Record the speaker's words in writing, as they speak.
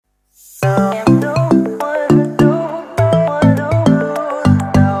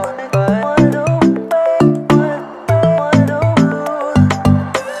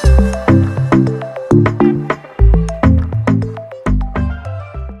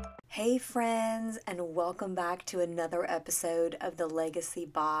Hey, friends, and welcome back to another episode of the Legacy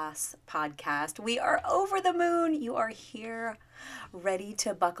Boss podcast. We are over the moon. You are here, ready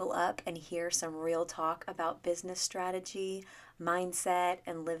to buckle up and hear some real talk about business strategy, mindset,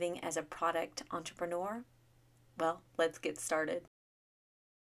 and living as a product entrepreneur. Well, let's get started.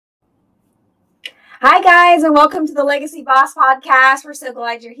 Hi, guys, and welcome to the Legacy Boss podcast. We're so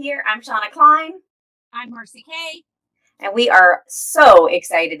glad you're here. I'm Shauna Klein. I'm Marcy Kay. And we are so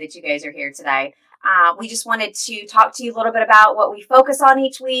excited that you guys are here today. We just wanted to talk to you a little bit about what we focus on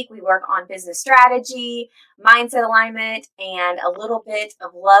each week. We work on business strategy, mindset alignment, and a little bit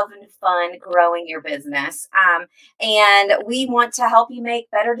of love and fun growing your business. And we want to help you make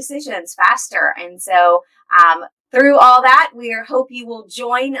better decisions faster. And so through all that, we hope you will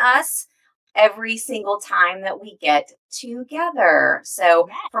join us every single time that we get together. So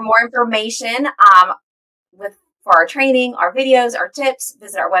for more information, for our training, our videos, our tips,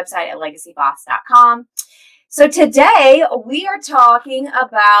 visit our website at legacyboss.com. So today we are talking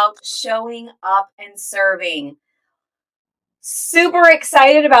about showing up and serving. Super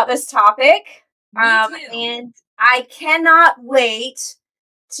excited about this topic. Me too. And I cannot wait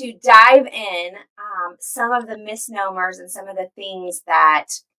to dive in some of the misnomers and some of the things that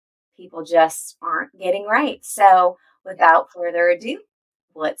people just aren't getting right. So without further ado,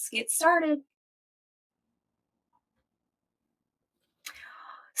 let's get started.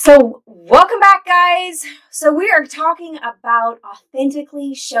 So welcome back, guys. So we are talking about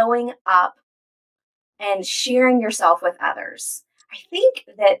authentically showing up and sharing yourself with others. I think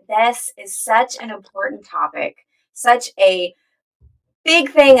that this is such an important topic, such a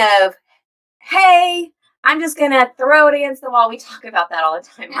big thing of, hey, I'm just going to throw it against the wall. We talk about that all the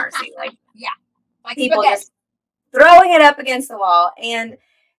time, Marcy. Like people just throwing it up against the wall, and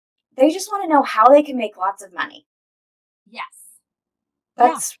they just want to know how they can make lots of money. Yes.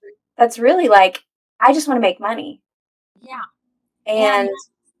 That's really like, I just want to make money. Yeah. And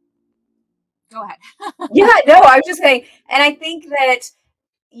go ahead. Yeah, no, I was just saying, and I think that,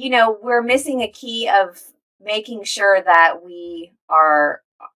 we're missing a key of making sure that we are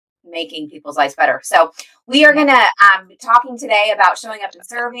making people's lives better. So we are going to be talking today about showing up and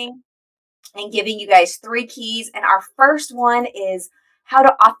serving and giving you guys 3 keys. And our first one is how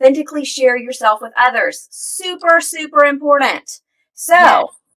to authentically share yourself with others. Super, super important. So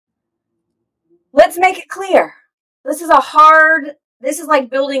let's make it clear. This is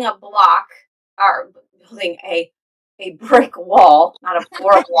like building a block, or building a brick wall, not a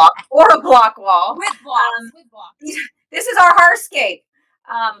block or a block wall. With blocks. This is our hardscape.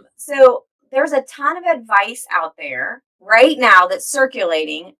 So there's a ton of advice out there right now that's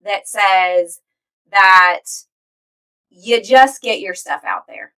circulating that says that you just get your stuff out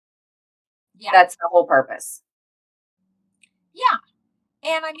there. Yeah. That's the whole purpose. Yeah.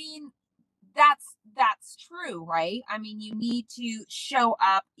 And I mean, that's true, right? I mean, you need to show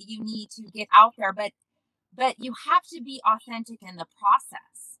up, you need to get out there, but you have to be authentic in the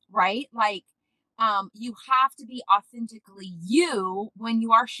process, right? Like, you have to be authentically you when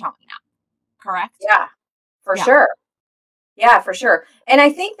you are showing up, correct? Yeah, for sure. Yeah, for sure. And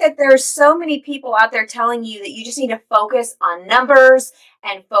I think that there's so many people out there telling you that you just need to focus on numbers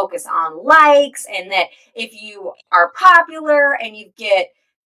and focus on likes, and that if you are popular and you get,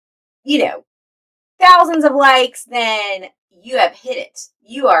 thousands of likes, then you have hit it.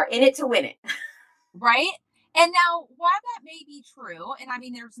 You are in it to win it. Right? And now, while that may be true, and I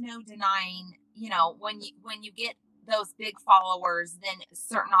mean, there's no denying, when you get those big followers, then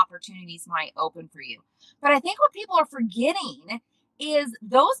certain opportunities might open for you. But I think what people are forgetting is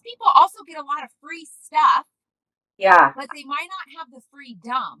those people also get a lot of free stuff. Yeah. But they might not have the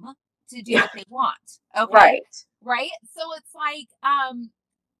freedom to do what they want. Okay. Right. So it's like,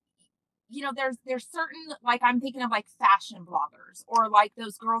 there's certain, like, I'm thinking of like fashion bloggers or like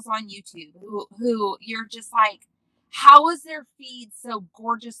those girls on YouTube who you're just like, how is their feed so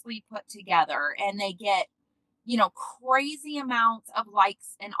gorgeously put together? And they get, crazy amounts of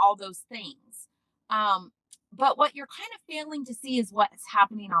likes and all those things. But what you're kind of failing to see is what's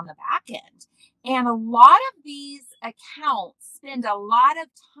happening on the back end. And a lot of these accounts spend a lot of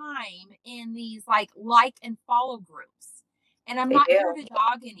time in these like and follow groups. And I'm not here to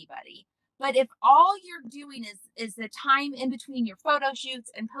dog anybody. But if all you're doing is the time in between your photo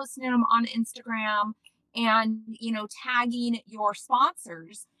shoots and posting them on Instagram and, tagging your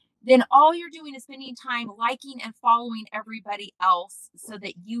sponsors, then all you're doing is spending time liking and following everybody else so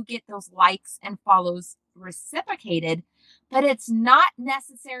that you get those likes and follows reciprocated. But it's not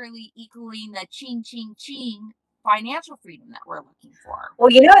necessarily equaling the ching, ching, ching financial freedom that we're looking for. Well,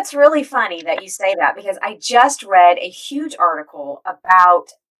 it's really funny that you say that, because I just read a huge article about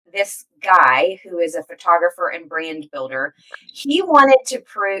this guy who is a photographer and brand builder, he wanted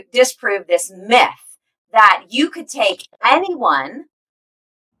to disprove this myth that you could take anyone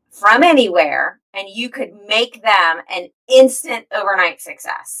from anywhere and you could make them an instant overnight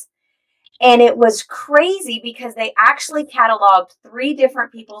success. And it was crazy because they actually cataloged 3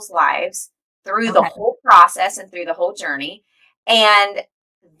 different people's lives through the whole process and through the whole journey. And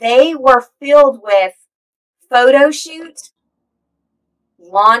they were filled with photo shoot,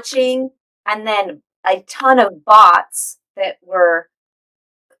 launching, and then a ton of bots that were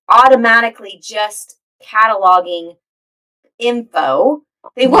automatically just cataloging info.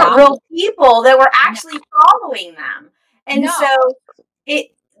 They weren't real people that were actually following them. And so the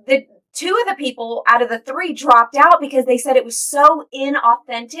 2 of the people out of the 3 dropped out because they said it was so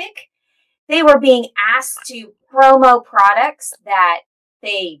inauthentic. They were being asked to promo products that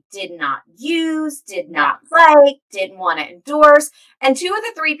they did not use, did not like, didn't want to endorse. And 2 of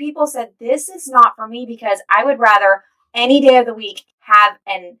the 3 people said, this is not for me because I would rather any day of the week have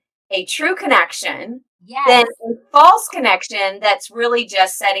a true connection than a false connection that's really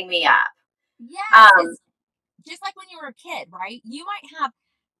just setting me up. Yes. Just like when you were a kid, right? You might have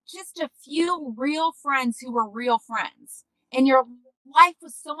just a few real friends who were real friends, and your life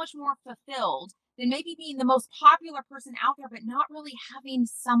was so much more fulfilled than maybe being the most popular person out there, but not really having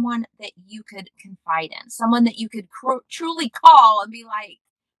someone that you could confide in, someone that you could truly call and be like,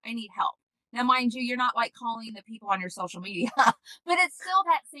 I need help. Now, mind you, you're not like calling the people on your social media, but it's still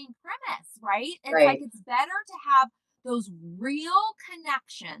that same premise, right? It's like it's better to have those real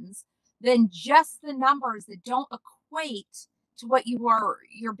connections than just the numbers that don't equate to what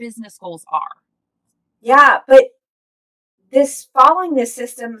your business goals are. Yeah, but following the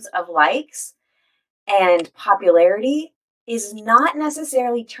systems of likes and popularity is not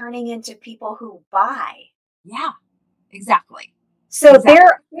necessarily turning into people who buy. Yeah, exactly. So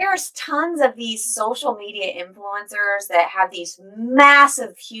there's tons of these social media influencers that have these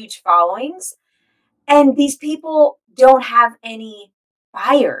massive, huge followings, and these people don't have any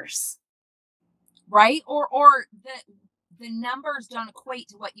buyers. Right? Or the numbers don't equate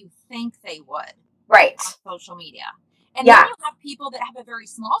to what you think they would. Right. On social media. And then you have people that have a very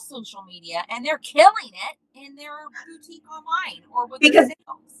small social media and they're killing it in their boutique online or with their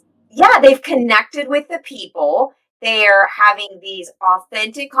sales. Yeah, they've connected with the people. They're having these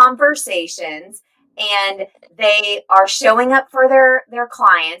authentic conversations and they are showing up for their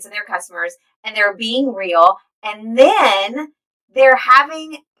clients and their customers and they're being real. And then they're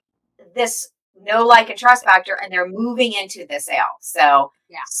having this know, like, and trust factor and they're moving into the sale. So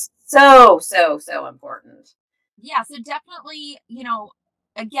so important. Yeah. So definitely,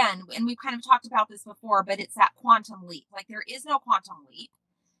 again, and we've kind of talked about this before, but it's that quantum leap. Like there is no quantum leap.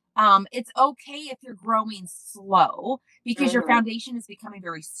 It's okay if you're growing slow because your foundation is becoming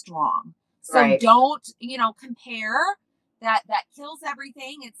very strong. So don't, compare. That kills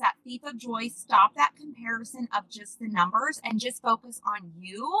everything. It's that thief of joy. Stop that comparison of just the numbers and just focus on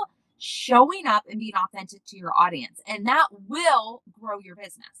you showing up and being authentic to your audience. And that will grow your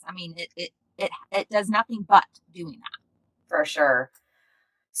business. I mean, it does nothing but doing that. For sure.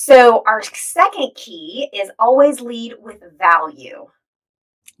 So our second key is always lead with value.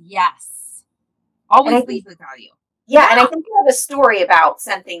 Yes. Always lead with value. Yeah, and I think you have a story about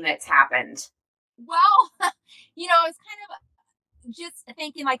something that's happened. Well, I was kind of just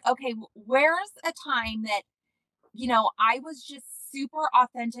thinking like, okay, where's a time that, I was just super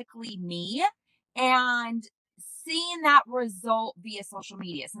authentically me and seeing that result via social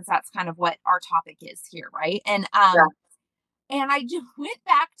media, since that's kind of what our topic is here, right? And and I just went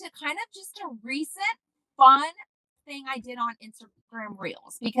back to kind of just a recent fun thing I did on Instagram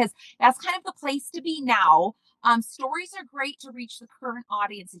Reels, because that's kind of the place to be now. Stories are great to reach the current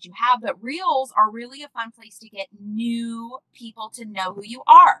audience that you have, but Reels are really a fun place to get new people to know who you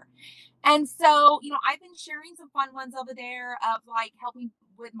are. And so, I've been sharing some fun ones over there of like helping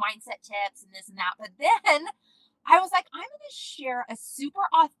with mindset tips and this and that. But then I was like, I'm going to share a super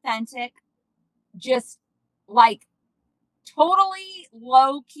authentic, just like totally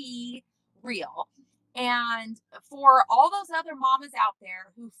low key reel. And for all those other mamas out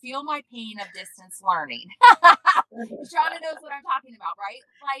there who feel my pain of distance learning, Shauna knows what I'm talking about, right?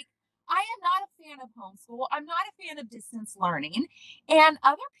 Like, I am not a fan of homeschool. I'm not a fan of distance learning. And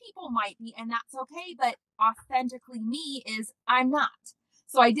other people might be, and that's okay. But authentically me is I'm not.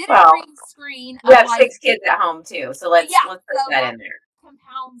 So I did a green screen. You have 6 kids at home too. So let's put that in there.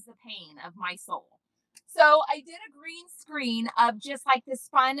 Compounds the pain of my soul. So I did a green screen of just like this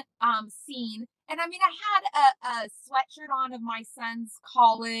fun scene. And I mean, I had a sweatshirt on of my son's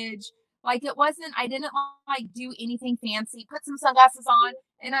college Like I didn't like do anything fancy, put some sunglasses on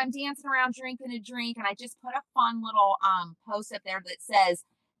and I'm dancing around drinking a drink. And I just put a fun little post up there that says,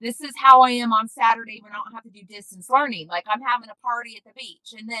 this is how I am on Saturday when I don't have to do distance learning. Like I'm having a party at the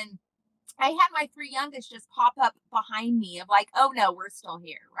beach. And then I had my three youngest just pop up behind me of like, oh no, we're still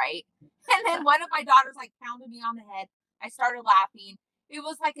here, right? And then one of my daughters like pounded me on the head. I started laughing. It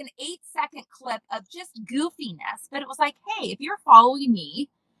was like an 8-second clip of just goofiness, but it was like, hey, if you're following me,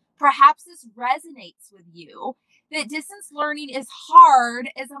 perhaps this resonates with you that distance learning is hard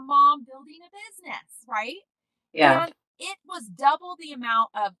as a mom building a business, right? Yeah. And it was double the amount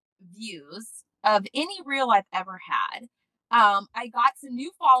of views of any reel I've ever had. I got some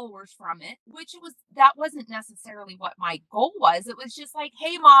new followers from it, that wasn't necessarily what my goal was. It was just like,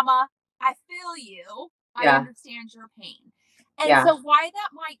 hey, mama, I feel you. I Yeah. understand your pain. And Yeah. so why that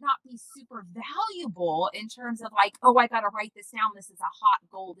might not be super valuable in terms of like, oh, I got to write this down. This is a hot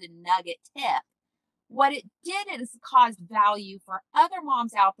golden nugget tip. What it did is caused value for other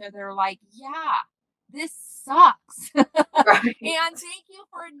moms out there that are like, yeah, this sucks. Right. And thank you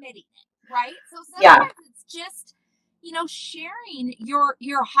for admitting it. Right. So Yeah. sometimes it's just, sharing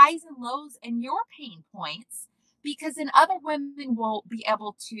your highs and lows and your pain points, because then other women will be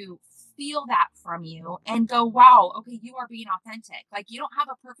able to feel that from you and go, wow, okay, you are being authentic. Like you don't have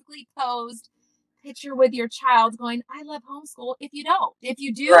a perfectly posed picture with your child going, I love homeschool. If you don't, if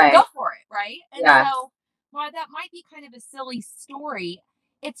you do, Right. go for it. Right. And Yeah. so while that might be kind of a silly story,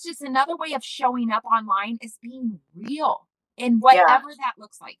 it's just another way of showing up online as being real in Yeah. whatever that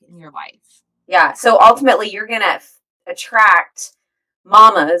looks like in your life. Yeah. So ultimately, you're going to attract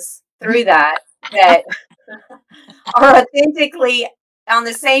mamas through that are authentically on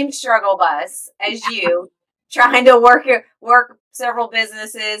the same struggle bus as you, trying to work several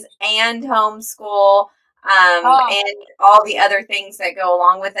businesses and homeschool, Oh, and all the other things that go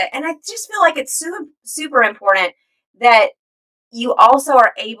along with it. And I just feel like it's super important that you also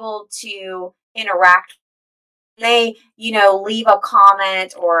are able to interact. They, leave a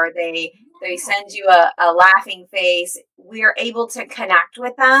comment, or they yeah. send you a laughing face. We are able to connect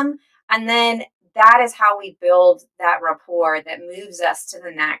with them, and then that is how we build that rapport that moves us to the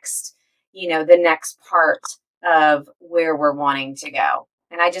next part of where we're wanting to go.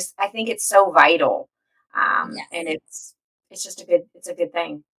 And I think it's so vital, and Yes, it's just a good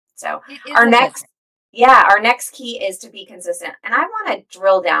thing. So it is our a good next thing. yeah, our next key is to be consistent. And I want to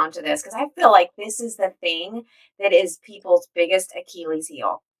drill down to this because I feel like this is the thing that is people's biggest Achilles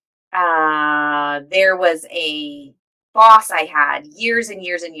heel. There was a boss I had years and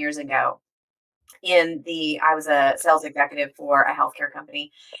years and years ago. I was a sales executive for a healthcare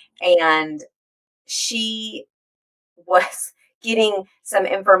company, and she was getting some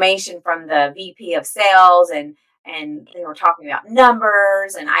information from the VP of sales, and they were talking about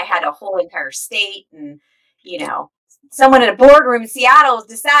numbers, and I had a whole entire state, and you know someone in a boardroom in Seattle was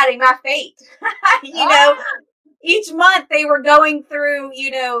deciding my fate. you know Ah, each month they were going through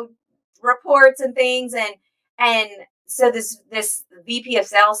reports and things, and so this VP of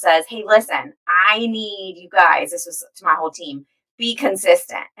sales says, hey, listen, I need you guys, this was to my whole team, be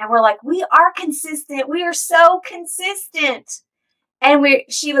consistent. And we're like, we are consistent, we are so consistent. And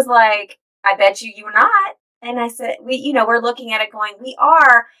she was like, I bet you're not. And I said, we're looking at it going, we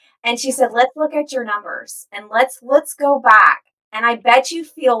are. And she said, let's look at your numbers, and let's go back. And I bet you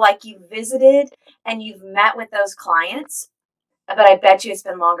feel like you visited and you've met with those clients, but I bet you it's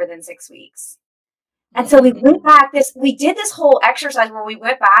been longer than 6 weeks. And so we went back we did this whole exercise where we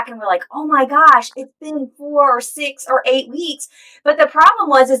went back and we're like, oh my gosh, it's been 4 or 6 or 8 weeks. But the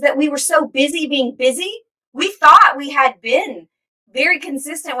problem is that we were so busy being busy. We thought we had been very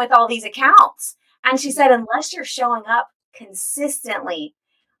consistent with all these accounts. And she said, unless you're showing up consistently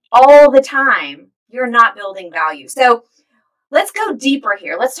all the time, you're not building value. So let's go deeper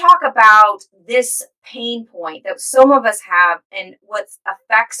here. Let's talk about this pain point that some of us have and what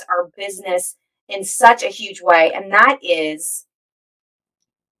affects our business in such a huge way. And that is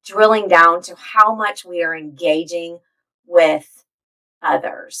drilling down to how much we are engaging with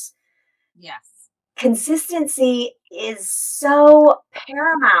others. yes. Consistency is so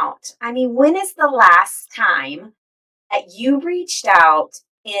paramount. I mean, when is the last time that you reached out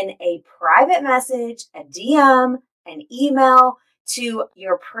in a private message, a DM, an email to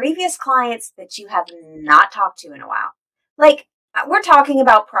your previous clients that you have not talked to in a while? Like, we're talking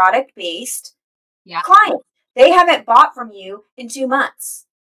about product-based clients. They haven't bought from you in 2 months.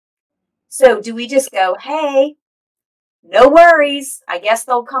 So do we just go, hey, no worries, I guess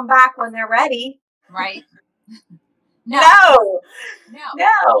they'll come back when they're ready? Right. No.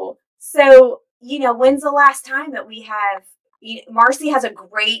 No. So, when's the last time that we have Marcy has a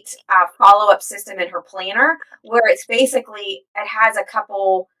great follow-up system in her planner where it's basically, it has a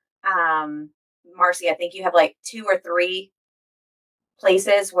couple, Marcy, I think you have like 2 or 3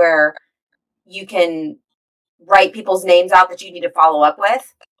 places where you can write people's names out that you need to follow up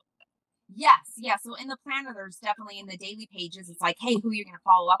with. Yes, yeah. So in the planner, there's definitely in the daily pages, it's like, hey, who you're going to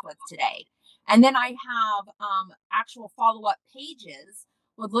follow up with today. And then I have actual follow up pages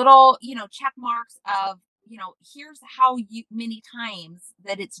with little, check marks of, here's how many times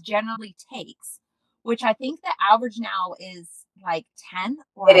that it's generally takes, which I think the average now is like 10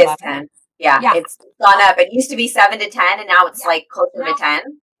 or It is 11. 10. Yeah, Yeah. it's gone up. It used to be 7 to 10, and now it's Yeah. like closer Now, to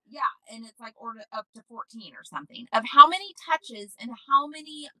 10. yeah, and it's like or up to 14 or something of how many touches and how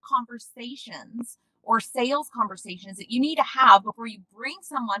many conversations or sales conversations that you need to have before you bring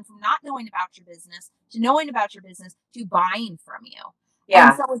someone from not knowing about your business to knowing about your business to buying from you. And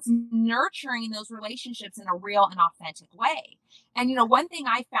Yeah. so it's nurturing those relationships in a real and authentic way. And one thing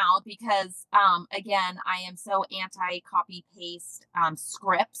I found, because again, I am so anti copy paste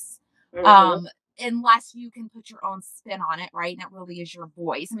scripts. Mm-hmm. Unless you can put your own spin on it, right? And it really is your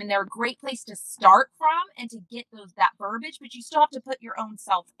voice. I mean, they're a great place to start from and to get that verbiage, but you still have to put your own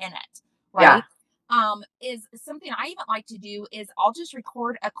self in it, right? Yeah. Is something I even like to do is I'll just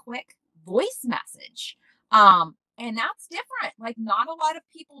record a quick voice message. And that's different. Like not a lot of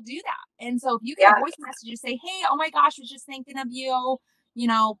people do that. And so if you get a Yeah. voice message to say, hey, oh my gosh, I was just thinking of you,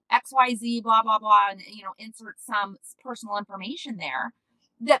 XYZ, blah, blah, blah, and insert some personal information there,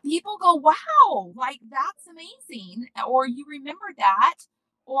 that people go, wow, like that's amazing. Or you remember that.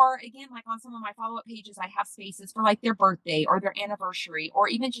 Or again, like on some of my follow up pages, I have spaces for like their birthday or their anniversary, or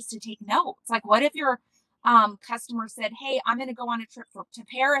even just to take notes. Like, what if your customer said, hey, I'm going to go on a trip to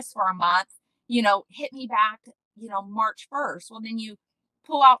Paris for a month, hit me back, March 1st. Well, then you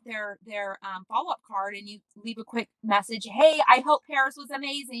pull out their follow up card and you leave a quick message. Hey, I hope Paris was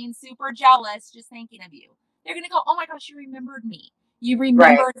amazing. Super jealous. Just thinking of you. They're going to go, oh my gosh, you remembered me. You Right.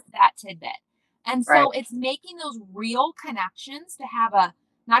 remembered that tidbit. And so Right. it's making those real connections to have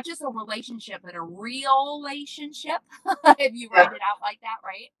not just a relationship, but a real relationship. If you write it out like that,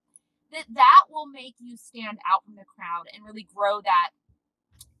 right? That will make you stand out from the crowd and really grow that,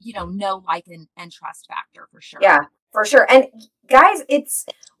 know, like, and trust factor for sure. Yeah, for sure. And guys, it's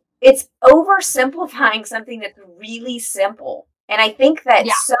oversimplifying something that's really simple. And I think that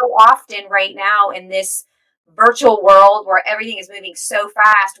so often right now in this virtual world where everything is moving so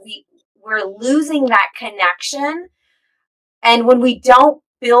fast, we're losing that connection. And when we don't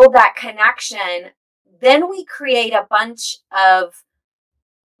build that connection, then we create a bunch of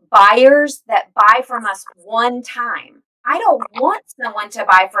buyers that buy from us one time. I don't want someone to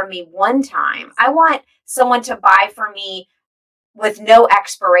buy from me one time. I want someone to buy from me with no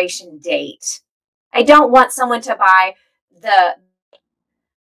expiration date. I don't want someone to buy the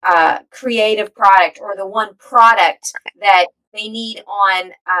creative product or the one product that they need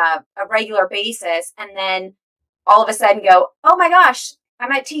on a regular basis and then all of a sudden go, oh my gosh,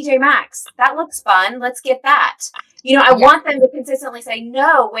 I'm at TJ Maxx. That looks fun. Let's get that. I want them to consistently say,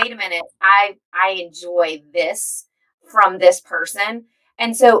 no, wait a minute. I enjoy this from this person.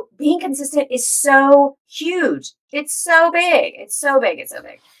 And so being consistent is so huge. It's so big. It's so big. It's so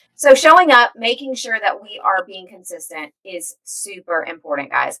big. So showing up, making sure that we are being consistent is super important,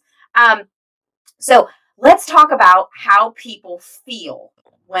 guys. So let's talk about how people feel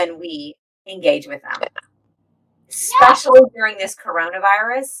when we engage with them, especially during this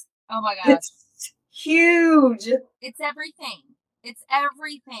coronavirus. Oh my gosh. It's huge. It's everything. It's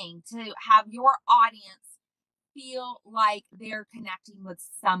everything to have your audience feel like they're connecting with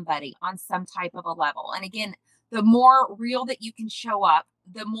somebody on some type of a level. And again, the more real that you can show up,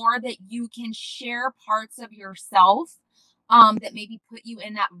 the more that you can share parts of yourself that maybe put you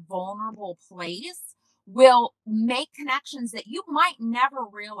in that vulnerable place will make connections that you might never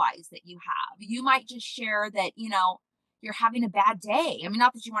realize that you have. You might just share that, you're having a bad day. I mean,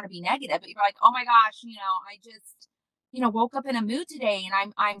 not that you want to be negative, but you're like, oh my gosh, I just, woke up in a mood today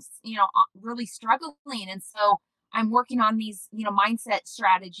and I'm really struggling. And so I'm working on these, mindset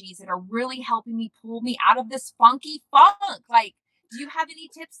strategies that are really helping me pull me out of this funky funk. Like, do you have any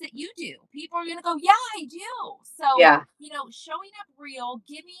tips that you do? People are going to go, yeah, I do. So, Yeah. Showing up real,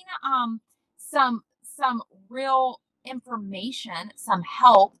 giving some real information, some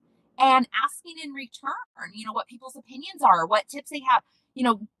help, and asking in return, what people's opinions are, what tips they have,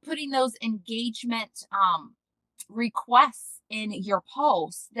 putting those engagement requests in your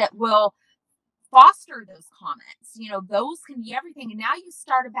posts that will foster those comments. Those can be everything. And now you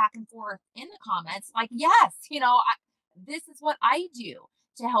start a back and forth in the comments like, yes, this is what I do.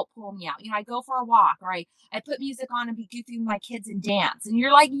 to help pull me out. I go for a walk, or I put music on and be goofy with my kids and dance. And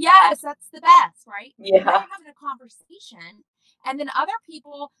you're like, yes, that's the best, right? Now Yeah. you're having a conversation. And then other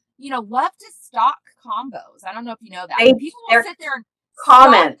people, love to stalk combos. I don't know if you know that. People will sit there and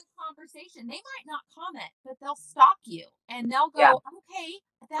comment the conversation. They might not comment, but they'll stalk you and they'll go, Yeah. okay,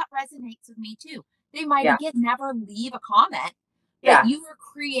 that resonates with me too. They might Yeah. again never leave a comment, but Yeah. you are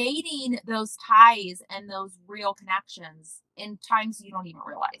creating those ties and those real connections in times you don't even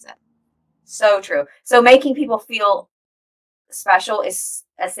realize it. So true. So making people feel special is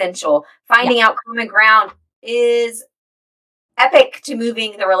essential. Finding out common ground is epic to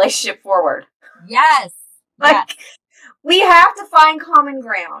moving the relationship forward. Yes. Like, we have to find common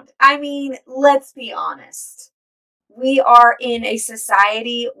ground. I mean, let's be honest. We are in a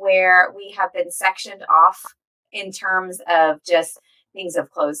society where we have been sectioned off in terms of just things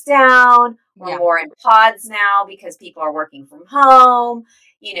have closed down. We're more in pods now because people are working from home.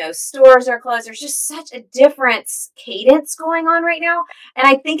 Stores are closed. There's just such a different cadence going on right now. And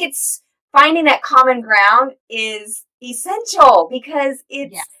I think it's finding that common ground is essential because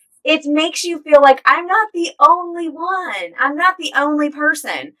it makes you feel like I'm not the only one. I'm not the only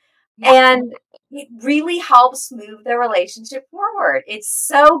person. Yeah. And it really helps move the relationship forward. It's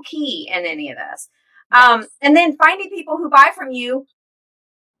so key in any of this. Yes. And then finding people who buy from you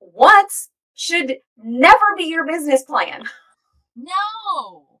once should never be your business plan.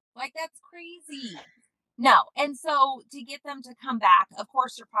 No, that's crazy. No. And so to get them to come back, of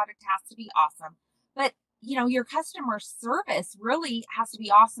course, your product has to be awesome, but your customer service really has to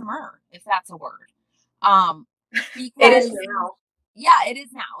be awesomer, if that's a word. It is now. Yeah, it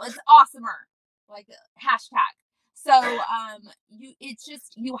is now. It's awesomer, like hashtag. So,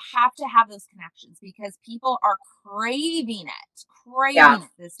 you have to have those connections because people are craving it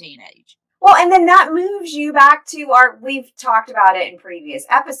this day and age. Well, and then that moves you back to we've talked about it in previous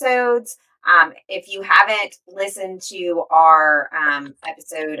episodes. If you haven't listened to our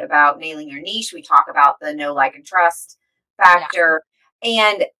episode about nailing your niche, we talk about the know, like, and trust factor. Yeah.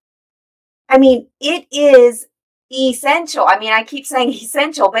 And I mean, it is essential. I mean, I keep saying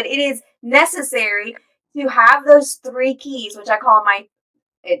essential, but it is necessary to have those 3 keys, which I call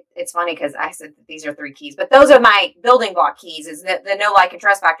it's funny because I said that these are 3 keys, but those are my building block keys, is the know, like, and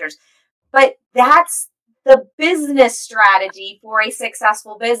trust factors. But that's the business strategy for a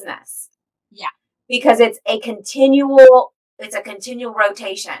successful business. Yeah. Because it's a continual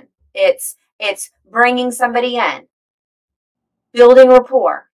rotation. It's bringing somebody in, building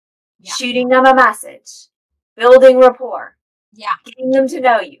rapport, shooting them a message, building rapport, getting them to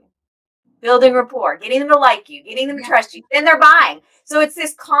know you, building rapport, getting them to like you, getting them to trust you. Then they're buying. So it's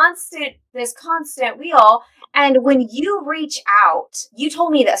this constant wheel. And when you reach out, you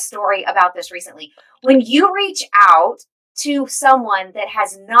told me that story about this recently. When you reach out to someone that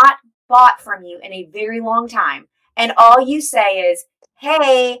has not bought from you in a very long time, and all you say is,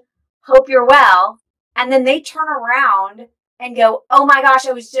 hey, hope you're well. And then they turn around and go, oh my gosh,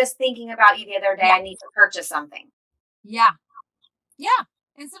 I was just thinking about you the other day. I need to purchase something. Yeah. Yeah.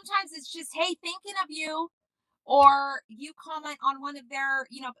 And sometimes it's just, hey, thinking of you. Or you comment on one of their,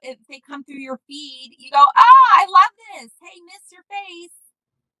 if they come through your feed, you go, I love this. Hey, miss your face.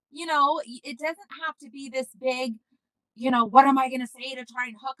 It doesn't have to be this big, what am I going to say to try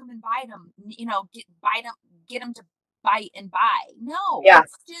and hook them and bite them? Get them to bite and buy. No,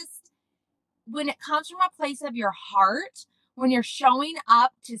 it's just when it comes from a place of your heart, when you're showing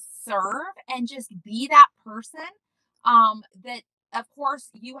up to serve and just be that person, that of course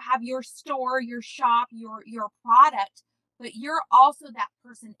you have your store, your shop, your product, but you're also that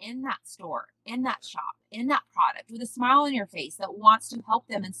person in that store, in that shop, in that product with a smile on your face that wants to help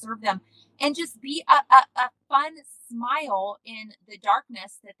them and serve them and just be a fun smile in the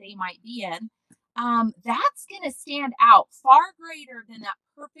darkness that they might be in. That's going to stand out far greater than that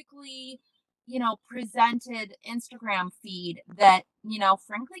perfectly presented Instagram feed that,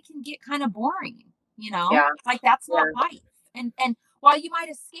 frankly can get kind of boring, like that's not life. And while you might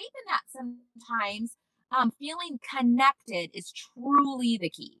escape in that sometimes, feeling connected is truly the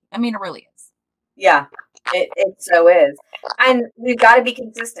key. I mean, it really is. Yeah, it so is. And we've got to be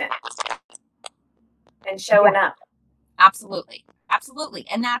consistent and showing up. Absolutely. Absolutely.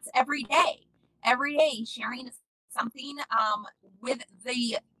 And that's every day sharing something, with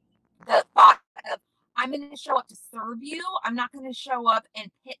the thought of, I'm going to show up to serve you. I'm not going to show up and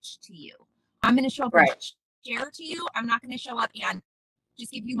pitch to you. I'm going to show up and share to you. I'm not going to show up and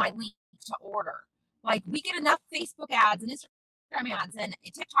just give you my link to order. Like, we get enough Facebook ads and Instagram ads and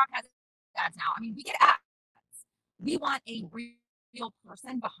TikTok has ads now. I mean, we get ads. We want a real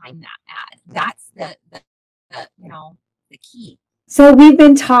person behind that ad. That's the key. So we've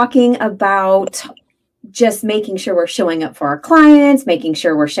been talking about just making sure we're showing up for our clients, making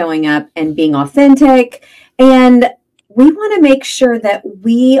sure we're showing up and being authentic. And we want to make sure that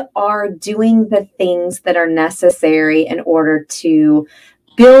we are doing the things that are necessary in order to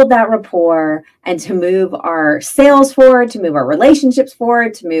build that rapport and to move our sales forward, to move our relationships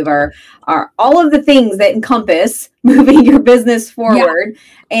forward, to move our all of the things that encompass moving your business forward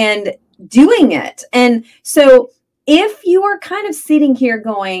and doing it. And so if you are kind of sitting here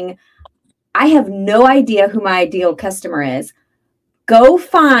going, I have no idea who my ideal customer is, go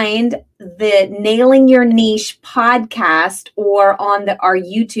find the Nailing Your Niche podcast or on our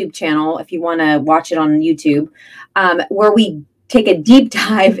YouTube channel, if you want to watch it on YouTube, where we take a deep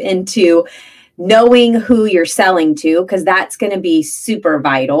dive into knowing who you're selling to, because that's going to be super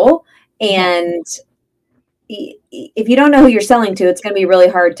vital. And if you don't know who you're selling to, it's going to be really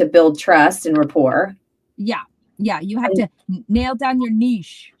hard to build trust and rapport. Yeah. Yeah, you have to nail down your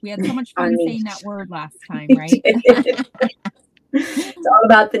niche. We had so much fun saying that word last time, right? It's all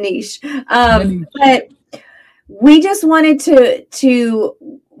about the niche. But we just wanted to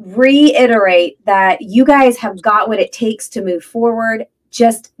reiterate that you guys have got what it takes to move forward.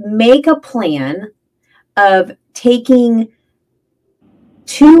 Just make a plan of taking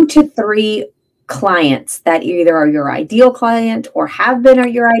 2 to 3 clients that either are your ideal client or have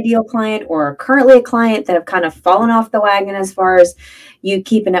been your ideal client or are currently a client that have kind of fallen off the wagon as far as you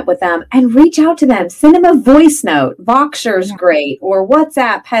keeping up with them, and reach out to them. Send them a voice note. Voxer's great, or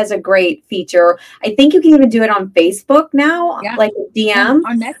WhatsApp has a great feature. I think you can even do it on Facebook now, like DM.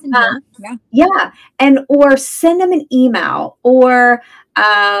 On Messenger. Yeah. And or send them an email or,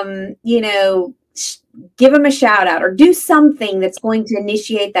 give them a shout out or do something that's going to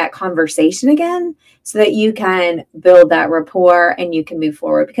initiate that conversation again so that you can build that rapport and you can move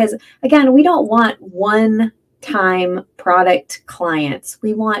forward. Because again, we don't want one-time product clients.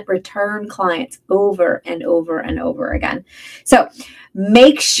 We want return clients over and over and over again. So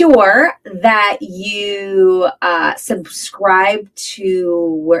make sure that you subscribe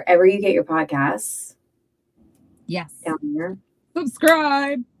to wherever you get your podcasts. Yes. Down here.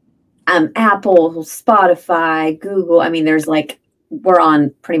 Subscribe. Apple, Spotify, Google. I mean, we're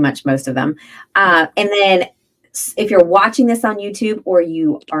on pretty much most of them. And then if you're watching this on YouTube or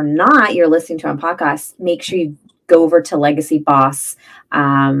you are not, you're listening to on podcasts, make sure you go over to Legacy Boss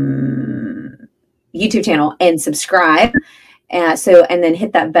YouTube channel and subscribe. And then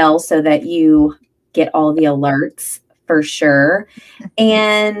hit that bell so that you get all the alerts for sure.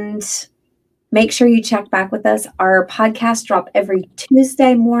 And make sure you check back with us. Our podcasts drop every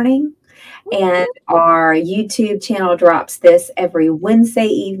Tuesday morning, and our YouTube channel drops this every Wednesday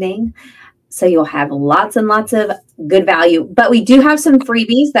evening. So you'll have lots and lots of good value. But we do have some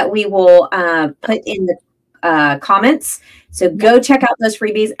freebies that we will put in the comments. So go check out those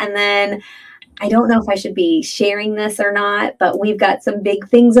freebies. And then I don't know if I should be sharing this or not, but we've got some big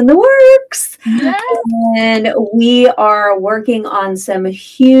things in the works. Yes. And we are working on some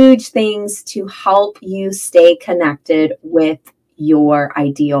huge things to help you stay connected with your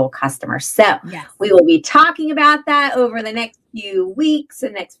ideal customer. So we will be talking about that over the next few weeks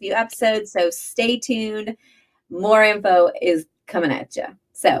and next few episodes. So stay tuned. More info is coming at you.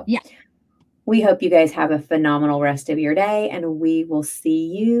 So we hope you guys have a phenomenal rest of your day, and we will see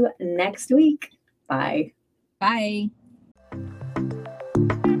you next week. Bye. Bye.